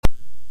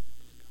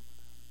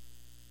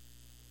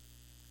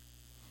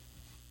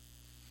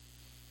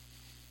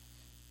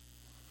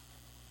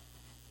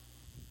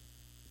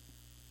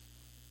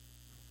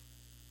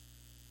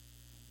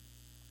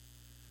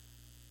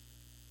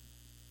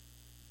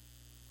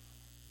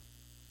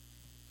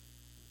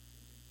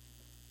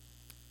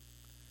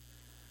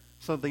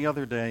So the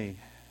other day,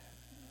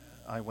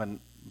 I went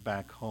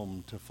back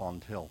home to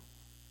Fonthill,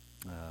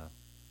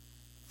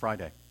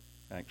 Friday,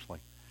 actually,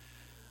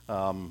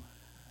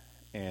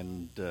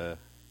 and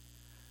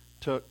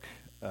took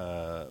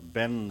Ben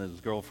and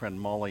his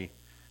girlfriend Molly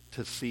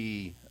to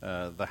see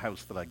the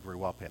house that I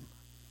grew up in.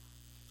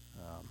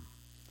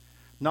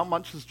 Not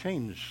much has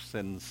changed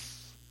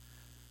since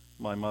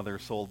my mother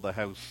sold the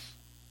house,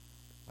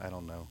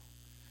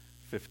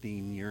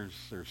 15 years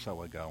or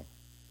so ago.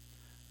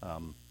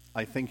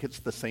 I think it's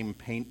the same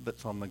paint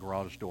that's on the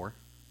garage door.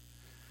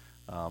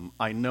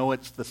 I know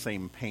it's the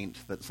same paint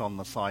that's on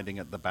the siding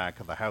at the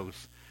back of the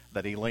house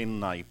that Elaine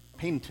and I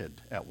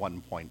painted at one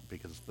point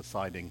because the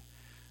siding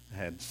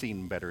had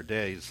seen better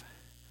days.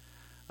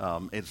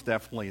 It's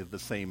definitely the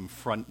same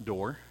front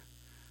door.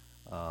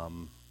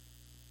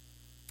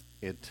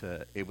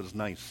 It was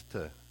nice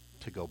to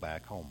go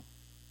back home.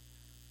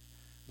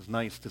 It was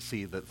nice to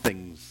see that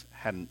things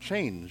hadn't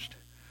changed,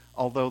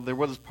 although there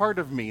was part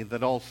of me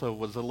that also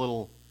was a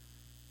little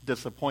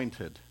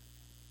disappointed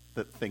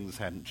that things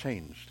hadn't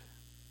changed.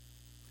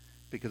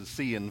 Because,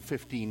 see, in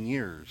 15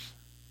 years,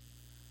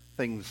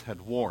 things had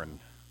worn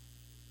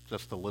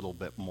just a little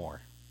bit more,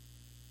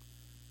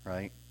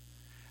 right?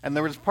 And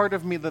there was part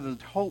of me that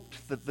had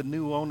hoped that the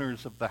new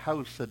owners of the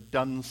house had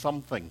done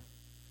something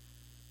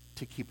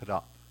to keep it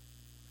up.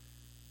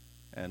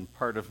 And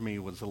part of me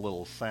was a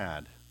little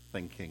sad,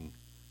 thinking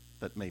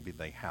that maybe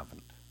they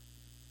haven't.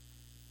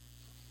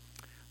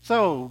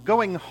 So,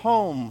 going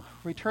home,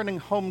 returning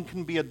home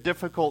can be a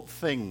difficult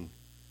thing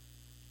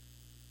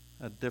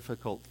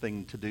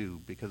to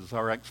do because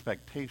our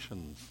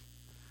expectations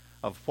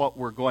of what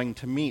we're going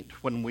to meet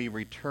when we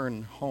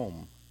return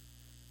home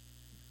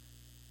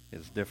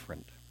is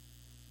different.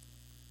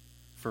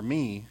 For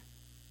me,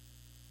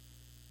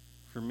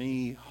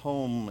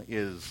 home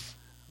is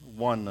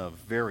one of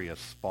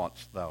various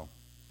spots, though.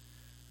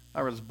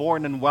 I was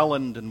born in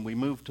Welland, and we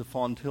moved to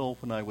Fonthill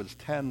when I was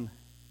 10.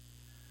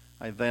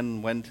 I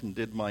then went and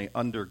did my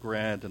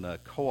undergrad in a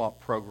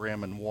co-op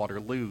program in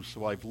Waterloo,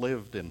 so I've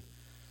lived in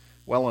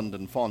Welland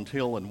and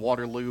Fonthill and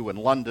Waterloo and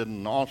London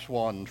and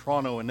Oshawa and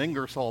Toronto and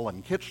Ingersoll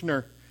and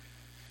Kitchener,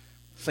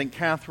 St.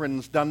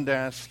 Catharines,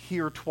 Dundas,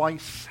 here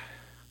twice.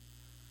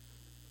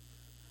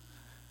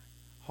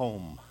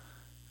 Home.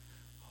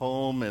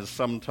 Home is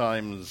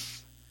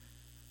sometimes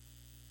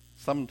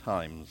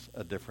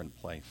a different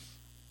place.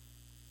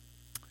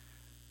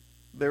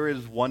 There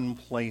is one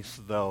place,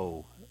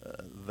 though,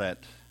 that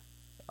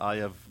I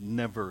have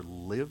never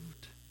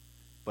lived,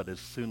 but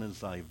as soon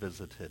as I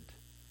visited,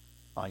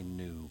 I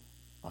knew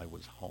I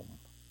was home.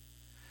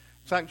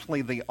 It's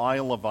actually the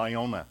Isle of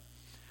Iona.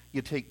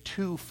 You take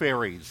 2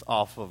 ferries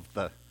off of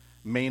the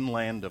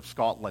mainland of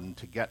Scotland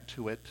to get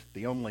to it.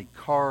 The only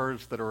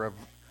cars that are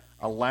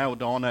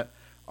allowed on it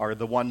are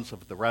the ones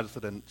of the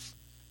residents.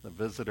 The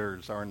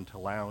visitors aren't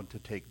allowed to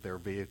take their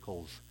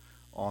vehicles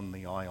on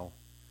the isle.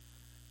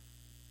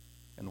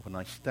 And when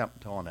I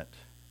stepped on it,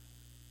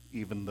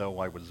 even though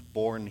I was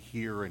born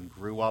here and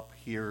grew up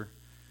here,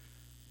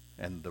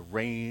 and the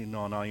rain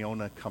on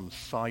Iona comes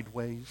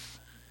sideways,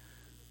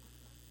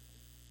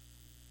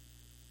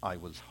 I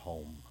was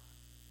home.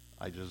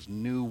 I just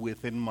knew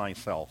within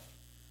myself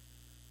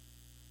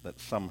that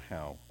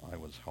somehow I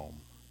was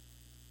home.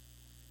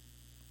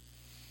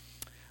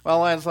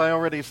 Well, as I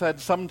already said,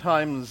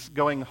 sometimes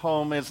going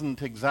home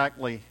isn't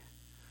exactly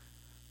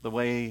the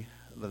way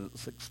that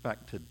it's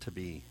expected to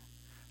be.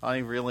 I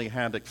really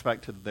had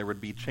expected there would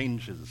be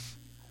changes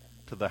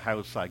to the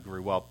house I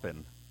grew up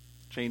in.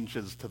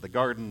 Changes to the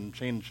garden,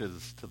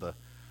 changes to the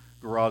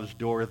garage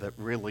door that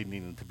really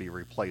needed to be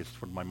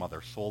replaced when my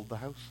mother sold the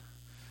house.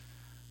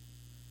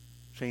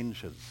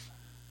 Changes.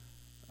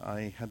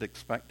 I had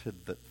expected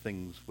that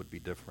things would be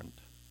different.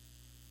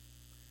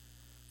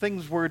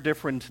 Things were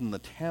different in the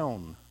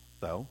town,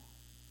 though.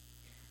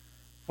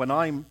 When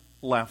I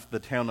left the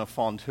town of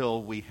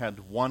Fonthill, we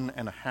had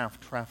 1.5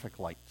 traffic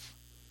lights.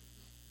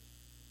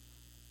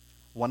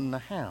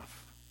 1.5.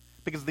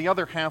 Because the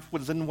other half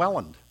was in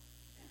Welland.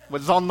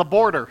 Was on the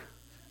border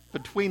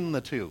between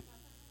the two.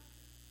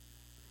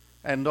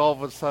 And all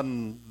of a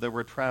sudden, there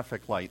were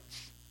traffic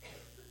lights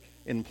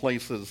in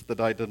places that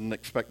I didn't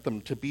expect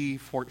them to be.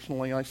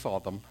 Fortunately, I saw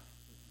them.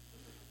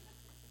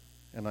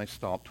 And I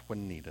stopped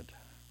when needed.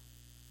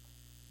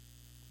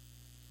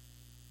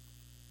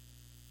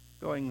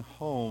 Going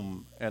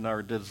home and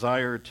our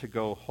desire to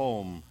go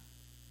home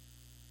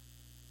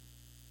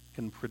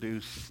can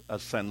produce a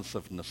sense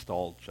of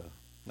nostalgia,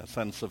 a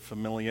sense of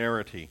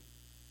familiarity,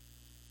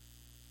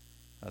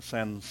 a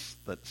sense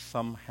that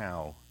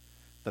somehow,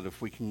 that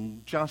if we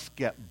can just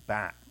get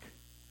back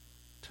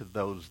to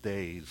those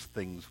days,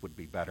 things would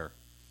be better.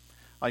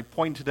 I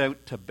pointed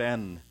out to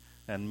Ben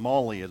and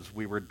Molly as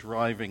we were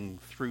driving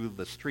through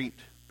the street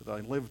that I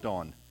lived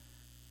on,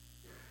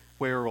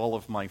 where all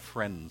of my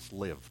friends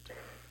lived.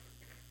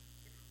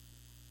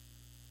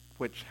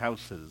 Which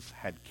houses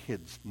had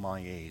kids my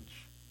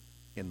age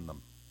in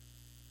them.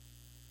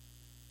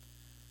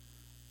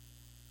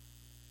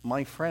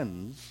 My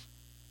friends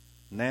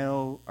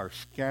now are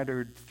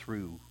scattered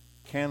through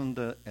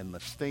Canada and the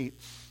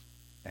States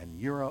and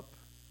Europe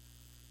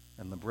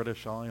and the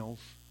British Isles.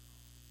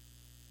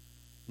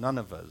 None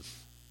of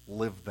us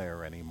live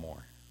there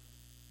anymore.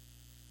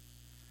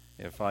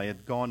 If I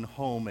had gone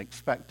home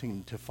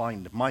expecting to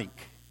find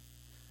Mike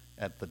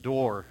at the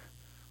door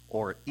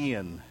or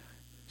Ian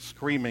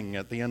screaming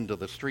at the end of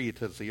the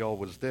street as he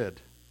always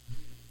did,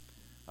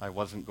 I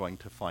wasn't going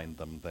to find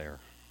them there.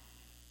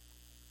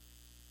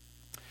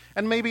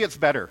 And maybe it's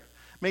better.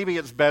 Maybe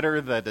it's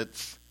better that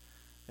it's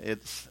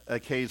a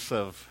case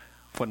of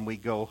when we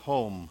go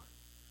home,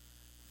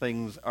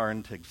 things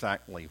aren't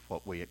exactly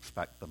what we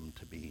expect them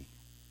to be.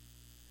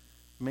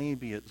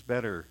 Maybe it's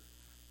better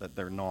that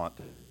they're not,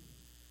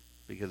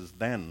 because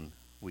then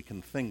we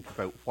can think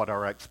about what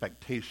our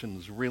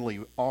expectations really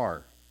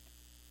are,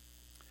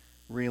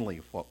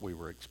 really what we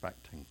were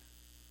expecting.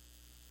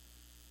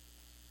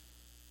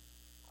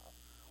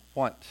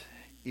 What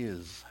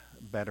is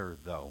better,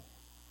 though?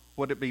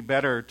 Would it be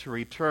better to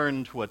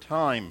return to a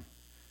time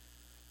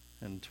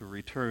and to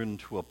return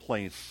to a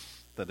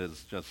place that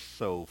is just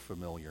so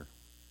familiar?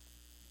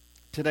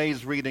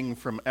 Today's reading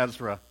from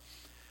Ezra,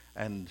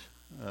 and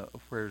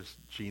where's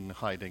Jean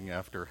hiding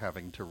after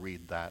having to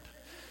read that?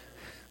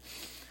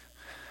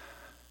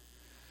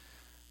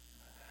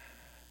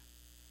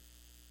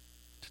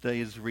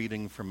 Today's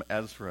reading from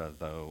Ezra,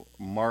 though,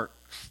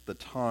 marks the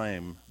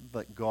time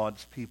that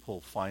God's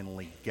people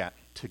finally get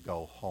to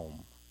go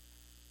home,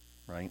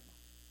 right?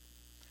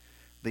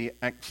 The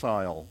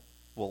exile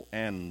will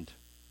end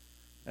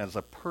as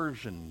a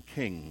Persian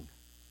king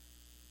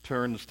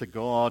turns to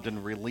God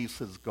and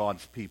releases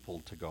God's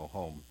people to go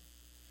home.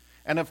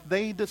 And if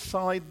they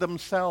decide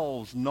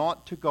themselves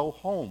not to go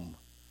home,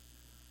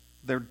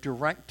 they're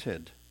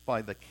directed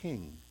by the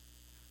king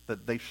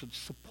that they should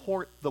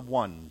support the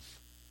ones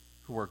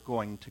who are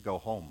going to go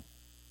home.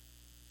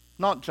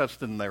 Not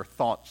just in their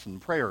thoughts and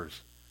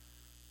prayers,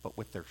 but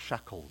with their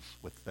shekels,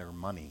 with their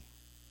money,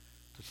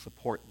 to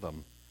support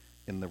them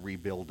in the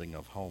rebuilding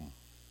of home.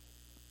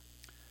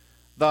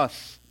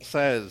 Thus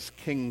says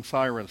King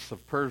Cyrus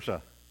of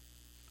Persia,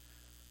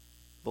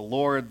 "The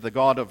Lord, the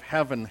God of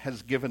heaven,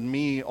 has given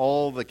me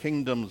all the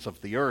kingdoms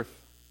of the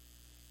earth,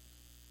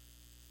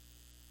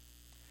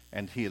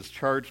 and he has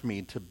charged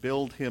me to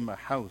build him a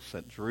house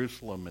at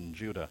Jerusalem and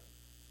Judah.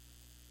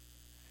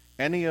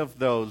 Any of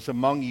those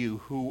among you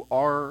who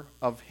are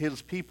of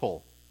his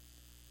people,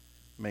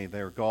 may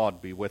their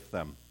God be with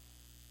them,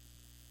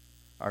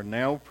 are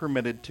now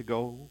permitted to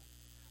go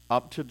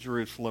up to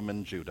Jerusalem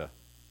and Judah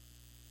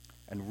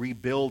and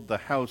rebuild the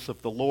house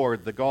of the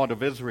Lord, the God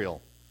of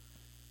Israel.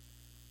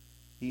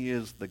 He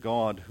is the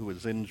God who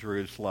is in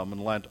Jerusalem,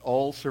 and let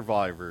all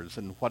survivors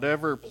in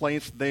whatever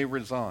place they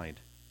reside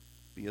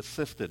be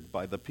assisted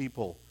by the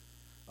people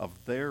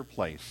of their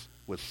place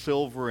with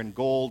silver and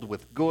gold,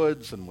 with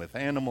goods and with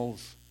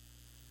animals,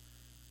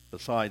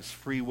 besides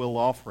free will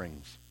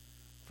offerings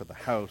for the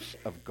house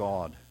of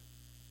God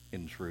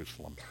in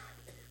Jerusalem."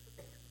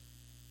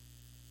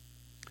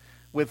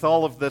 With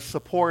all of the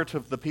support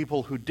of the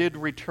people who did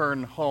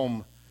return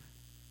home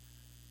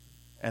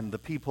and the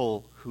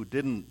people who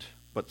didn't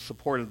but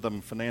supported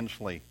them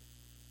financially,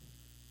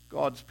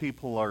 God's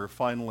people are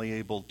finally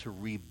able to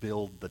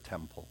rebuild the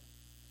temple.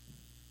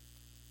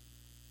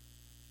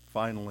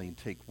 Finally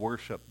take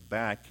worship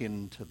back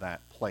into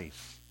that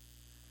place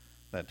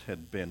that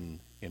had been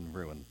in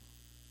ruin.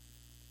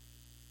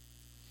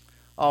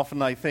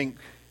 Often I think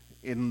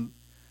in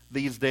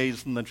these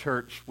days in the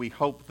church, we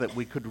hope that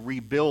we could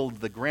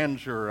rebuild the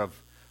grandeur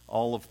of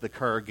all of the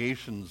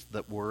congregations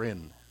that we're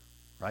in,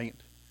 right?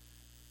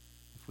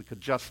 If we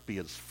could just be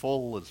as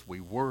full as we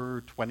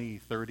were 20,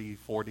 30,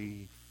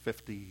 40,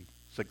 50,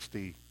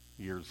 60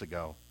 years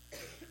ago,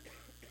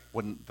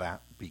 wouldn't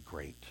that be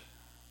great?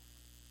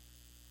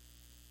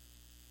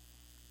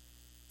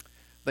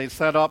 They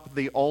set up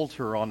the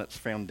altar on its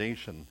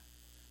foundation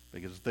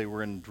because they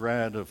were in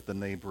dread of the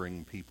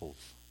neighboring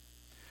peoples.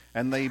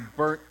 And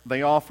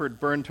they offered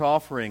burnt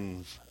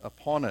offerings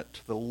upon it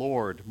to the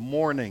Lord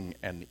morning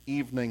and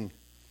evening.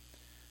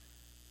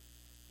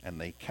 And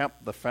they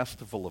kept the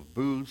festival of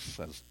booths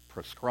as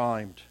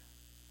prescribed,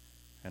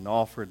 and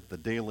offered the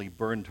daily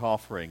burnt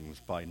offerings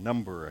by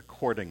number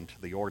according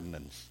to the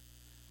ordinance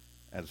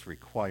as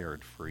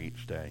required for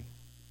each day.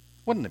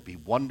 Wouldn't it be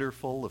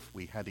wonderful if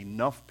we had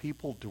enough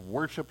people to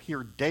worship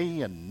here day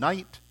and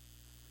night?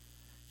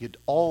 You'd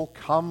all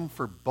come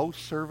for both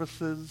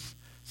services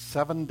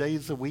 7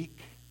 days a week.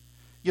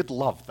 You'd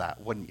love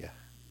that, wouldn't you?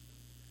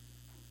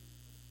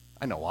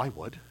 I know I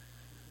would.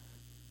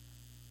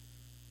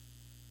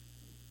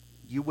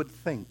 You would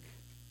think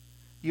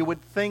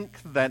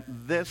that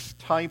this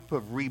type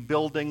of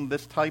rebuilding,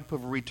 this type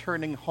of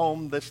returning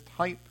home, this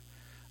type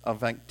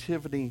of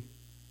activity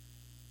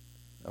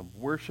of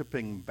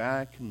worshiping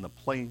back in the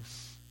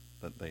place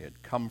that they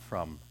had come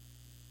from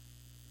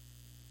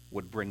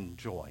would bring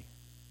joy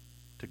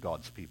to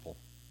God's people.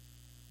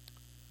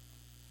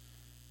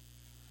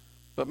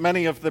 But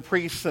many of the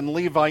priests and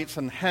Levites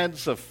and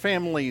heads of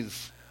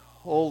families,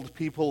 old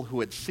people who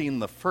had seen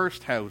the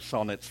first house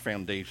on its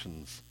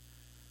foundations,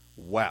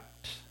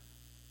 wept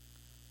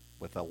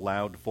with a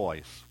loud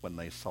voice when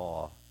they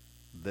saw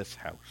this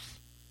house,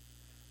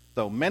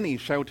 though many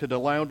shouted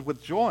aloud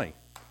with joy,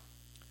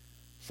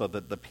 so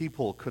that the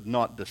people could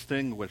not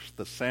distinguish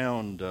the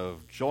sound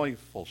of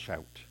joyful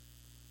shout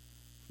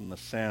from the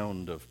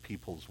sound of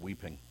people's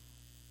weeping.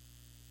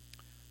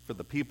 For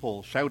the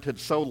people shouted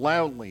so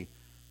loudly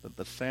that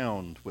the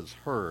sound was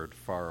heard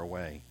far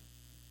away.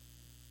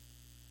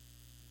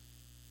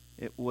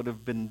 It would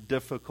have been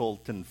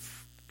difficult and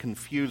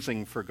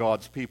confusing for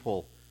God's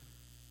people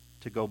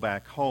to go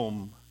back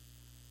home,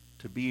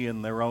 to be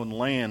in their own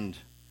land,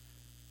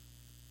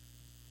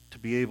 to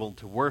be able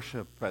to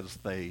worship as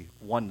they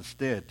once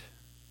did,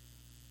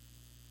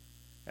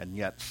 and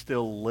yet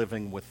still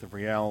living with the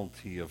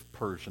reality of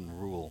Persian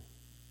rule.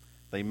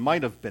 They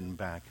might have been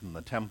back in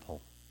the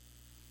temple,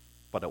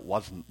 but it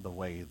wasn't the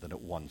way that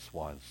it once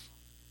was.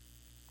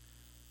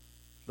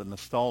 The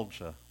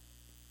nostalgia,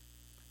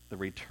 the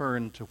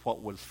return to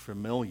what was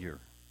familiar,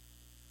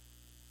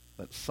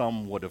 that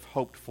some would have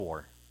hoped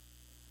for,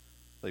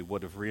 they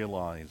would have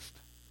realized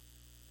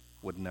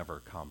would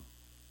never come.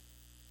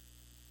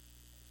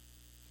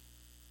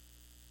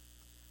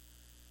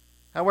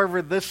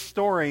 However, this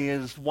story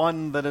is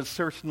one that is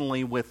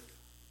certainly with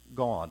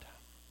God.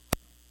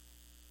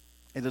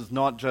 It is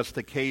not just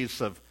a case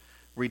of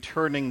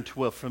returning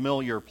to a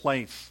familiar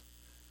place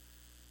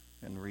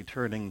and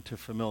returning to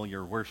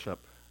familiar worship.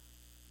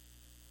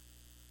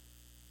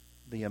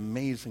 The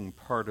amazing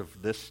part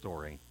of this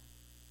story,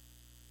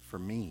 for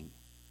me,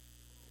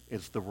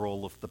 is the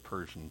role of the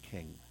Persian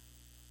king.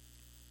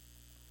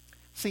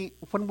 See,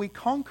 when we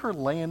conquer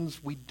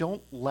lands, we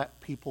don't let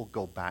people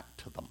go back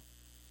to them.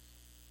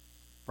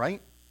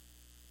 Right?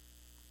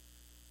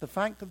 The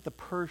fact that the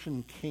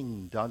Persian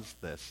king does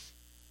this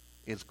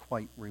is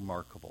quite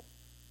remarkable.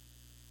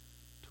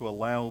 To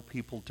allow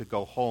people to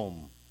go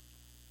home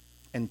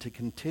and to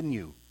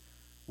continue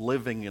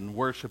living and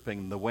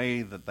worshiping the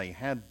way that they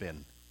had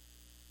been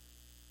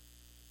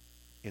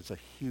is a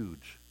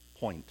huge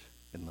point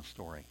in the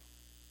story.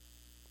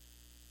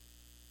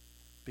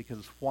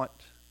 Because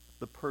what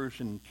the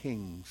Persian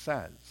king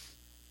says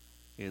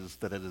is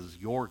that it is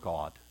your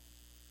God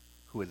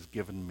who has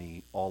given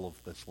me all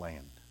of this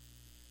land,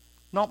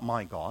 not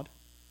my God.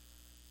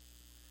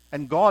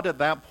 And God at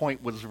that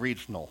point was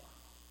regional.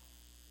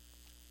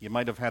 You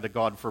might have had a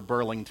God for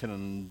Burlington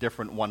and a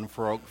different one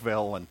for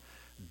Oakville and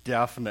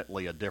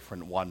definitely a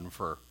different one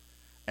for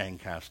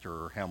Ancaster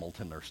or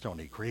Hamilton or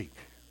Stony Creek.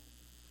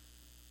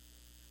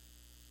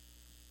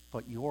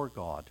 But your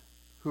God,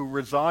 who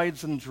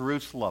resides in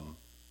Jerusalem,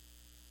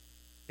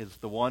 is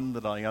the one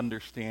that I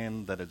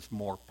understand that is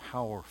more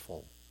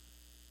powerful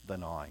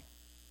than I.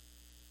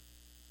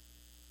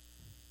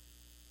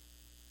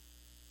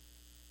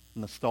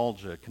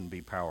 Nostalgia can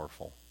be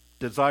powerful.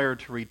 Desire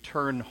to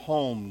return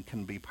home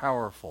can be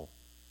powerful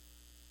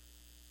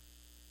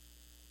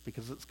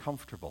because it's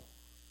comfortable.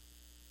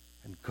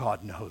 And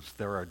God knows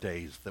there are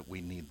days that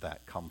we need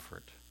that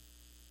comfort.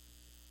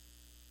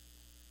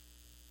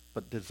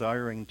 But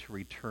desiring to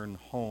return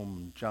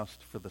home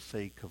just for the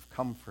sake of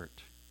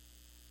comfort,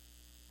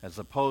 as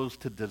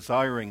opposed to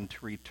desiring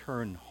to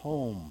return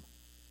home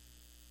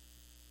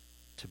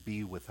to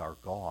be with our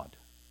God,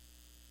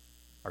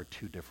 are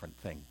two different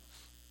things.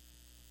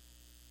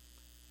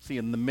 See,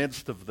 in the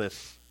midst of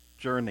this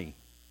journey,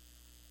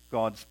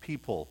 God's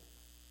people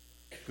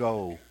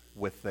go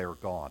with their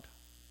God.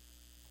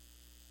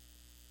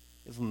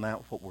 Isn't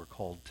that what we're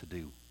called to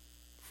do?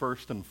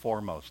 First and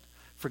foremost,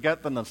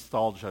 forget the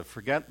nostalgia,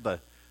 forget the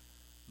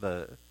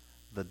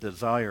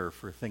desire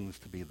for things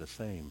to be the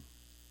same.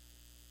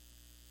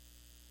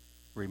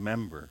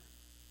 Remember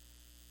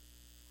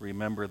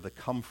the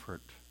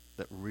comfort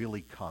that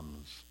really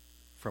comes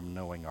from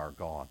knowing our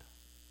God.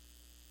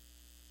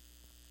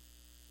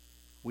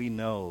 We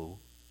know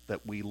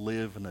that we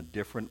live in a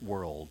different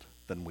world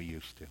than we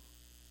used to.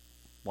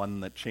 One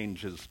that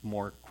changes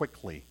more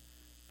quickly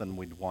than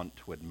we'd want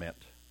to admit.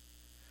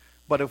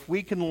 But if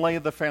we can lay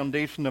the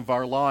foundation of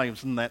our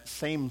lives in that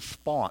same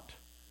spot,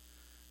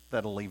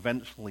 that'll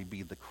eventually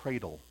be the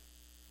cradle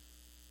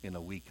in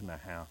a week and a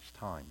half's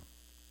time.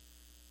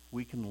 If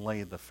we can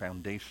lay the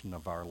foundation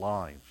of our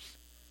lives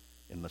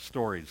in the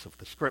stories of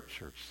the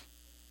Scriptures,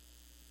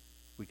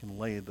 we can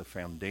lay the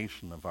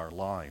foundation of our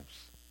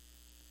lives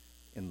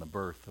in the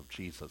birth of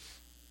Jesus.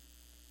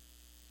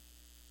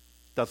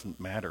 Doesn't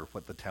matter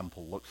what the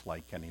temple looks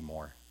like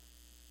anymore,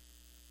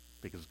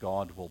 because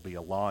God will be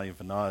alive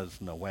in us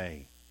in a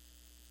way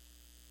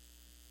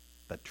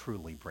that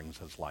truly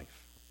brings us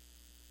life.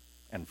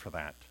 And for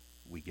that,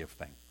 we give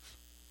thanks.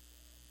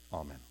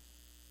 Amen.